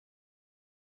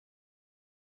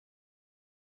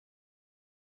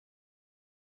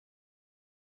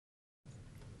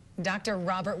Dr.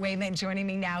 Robert Wayment joining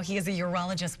me now. He is a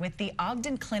urologist with the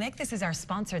Ogden Clinic. This is our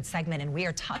sponsored segment, and we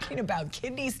are talking about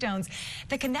kidney stones.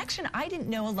 The connection I didn't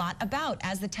know a lot about.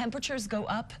 As the temperatures go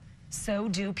up, so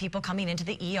do people coming into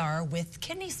the ER with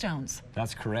kidney stones.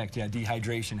 That's correct. Yeah,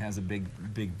 dehydration has a big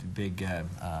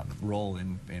role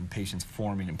in patients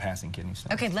forming and passing kidney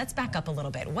stones. Okay, let's back up a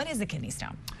little bit. What is a kidney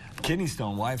stone? Kidney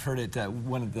stone, well, I've heard it,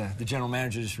 one of the general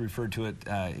managers referred to it,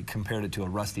 compared it to a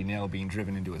rusty nail being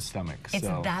driven into his stomach. It's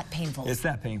that painful. It's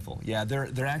that painful. Yeah,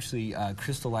 they're actually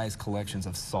crystallized collections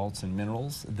of salts and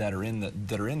minerals that are in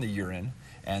the urine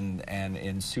and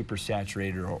in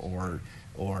supersaturated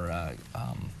or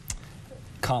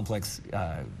complex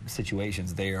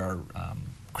situations. They are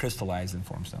crystallized and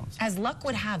form stones. As luck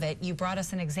would have it, you brought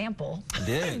us an example. I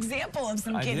did. Example of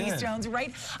some kidney stones,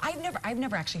 right? I've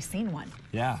never actually seen one.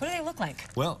 Yeah. What do they look like?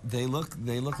 Well, they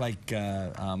look like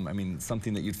I mean,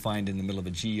 something that you'd find in the middle of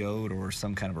a geode or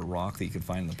some kind of a rock that you could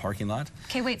find in the parking lot.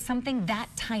 Okay, wait, something that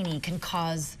tiny can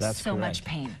cause so much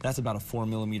pain. That's about a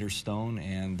 4-millimeter stone,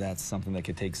 and that's something that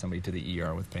could take somebody to the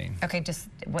ER with pain. Okay,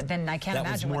 then I can't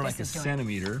imagine what this is doing. That was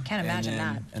more like a centimeter. Can't imagine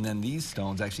that. And then these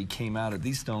stones actually came out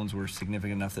these stones were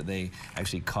significant enough that they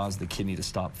actually caused the kidney to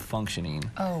stop functioning.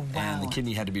 Oh, wow. And the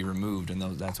kidney had to be removed, and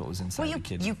that's what was inside the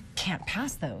kidney. You can't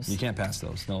pass those. You can't pass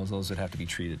those. No, those would have to be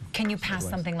treated. Can you pass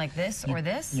something like this or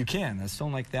this? You can. A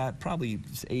stone like that, probably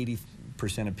 80%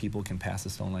 of people can pass a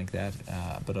stone like that,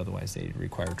 but otherwise they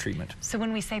require treatment. So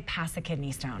when we say pass a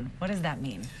kidney stone, what does that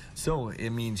mean? So it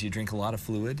means you drink a lot of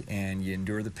fluid and you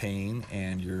endure the pain,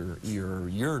 and your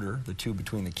ureter, the tube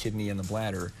between the kidney and the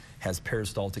bladder, has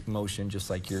peristaltic motion,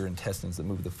 just like your intestines that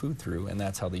move the food through, and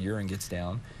that's how the urine gets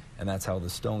down, and that's how the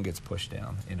stone gets pushed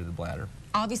down into the bladder.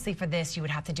 Obviously, for this, you would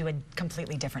have to do a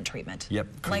completely different treatment. Yep,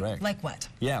 correct. Like what?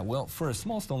 Yeah, well, for a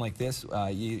small stone like this,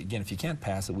 again, if you can't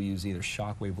pass it, we use either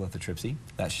shockwave lithotripsy,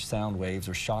 that's sound waves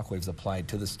or shock waves applied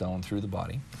to the stone through the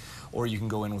body, or you can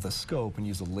go in with a scope and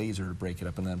use a laser to break it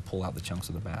up and then pull out the chunks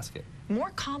of the basket.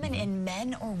 More common in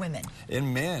men or women?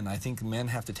 In men. I think men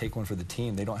have to take one for the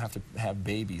team. They don't have to have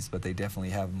babies, but they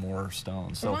definitely have more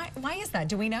stones. So why is that?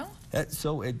 Do we know?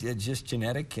 So it's just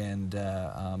genetic, and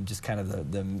just kind of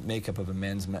the makeup of a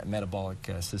men's metabolic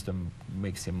system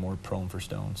makes him more prone for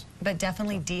stones. But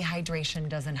definitely dehydration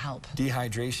doesn't help.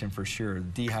 Dehydration for sure.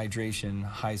 Dehydration,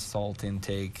 high salt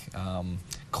intake,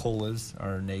 colas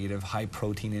are negative, high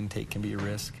protein intake can be a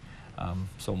risk.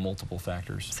 So multiple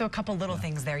factors. So a couple little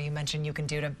things there you mentioned you can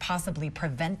do to possibly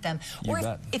prevent them. You or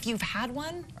bet. If you've had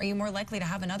one, are you more likely to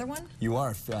have another one? You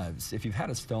are. If you've had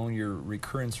a stone, your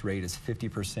recurrence rate is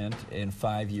 50% in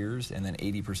 5 years and then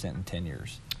 80% in 10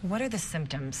 years. What are the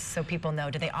symptoms so people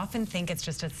know? Do they often think it's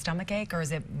just a stomach ache, or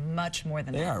is it much more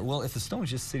than that? They are. Well, if the stone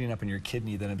is just sitting up in your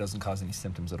kidney, then it doesn't cause any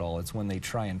symptoms at all. It's when they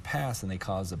try and pass and they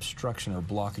cause obstruction or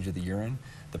blockage of the urine,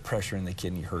 the pressure in the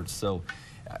kidney hurts. So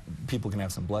people can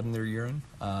have some blood in their urine.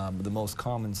 The most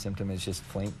common symptom is just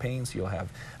flank pain. So you'll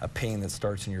have a pain that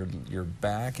starts in your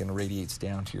back and radiates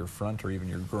down to your front or even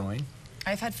your groin.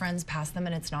 I've had friends pass them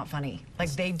and it's not funny. Like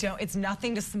it's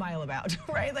nothing to smile about,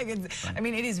 right? Like I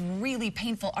mean, it is really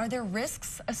painful. Are there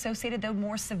risks associated, though,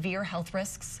 more severe health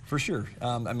risks? For sure.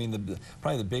 I mean,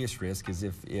 probably the biggest risk is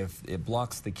if it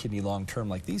blocks the kidney long term,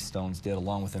 like these stones did,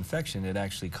 along with infection, it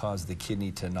actually caused the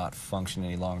kidney to not function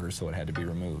any longer, so it had to be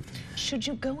removed. Should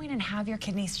you go in and have your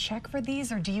kidneys checked for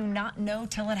these, or do you not know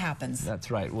till it happens? That's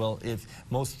right. Well,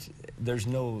 there's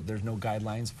no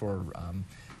guidelines for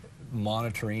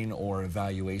monitoring or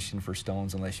evaluation for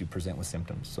stones unless you present with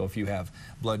symptoms. So if you have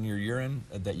blood in your urine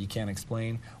that you can't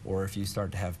explain, or if you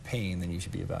start to have pain, then you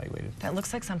should be evaluated. That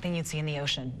looks like something you'd see in the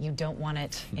ocean. You don't want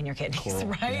it in your kidneys, Coral,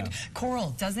 right? Yeah.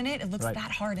 Coral, doesn't it? It looks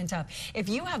that hard and tough. If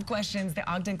you have questions, the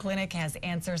Ogden Clinic has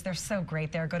answers. They're so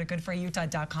great there. Go to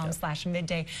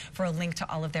goodforutah.com/midday for a link to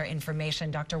all of their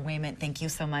information. Dr. Wayment, thank you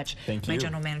so much. Thank you. My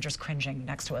general manager's cringing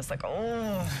next to us, like,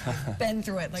 oh, been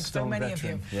through it, like so many of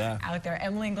you out there.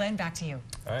 Emily and Glenn, back to you.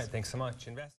 All right, thanks so much.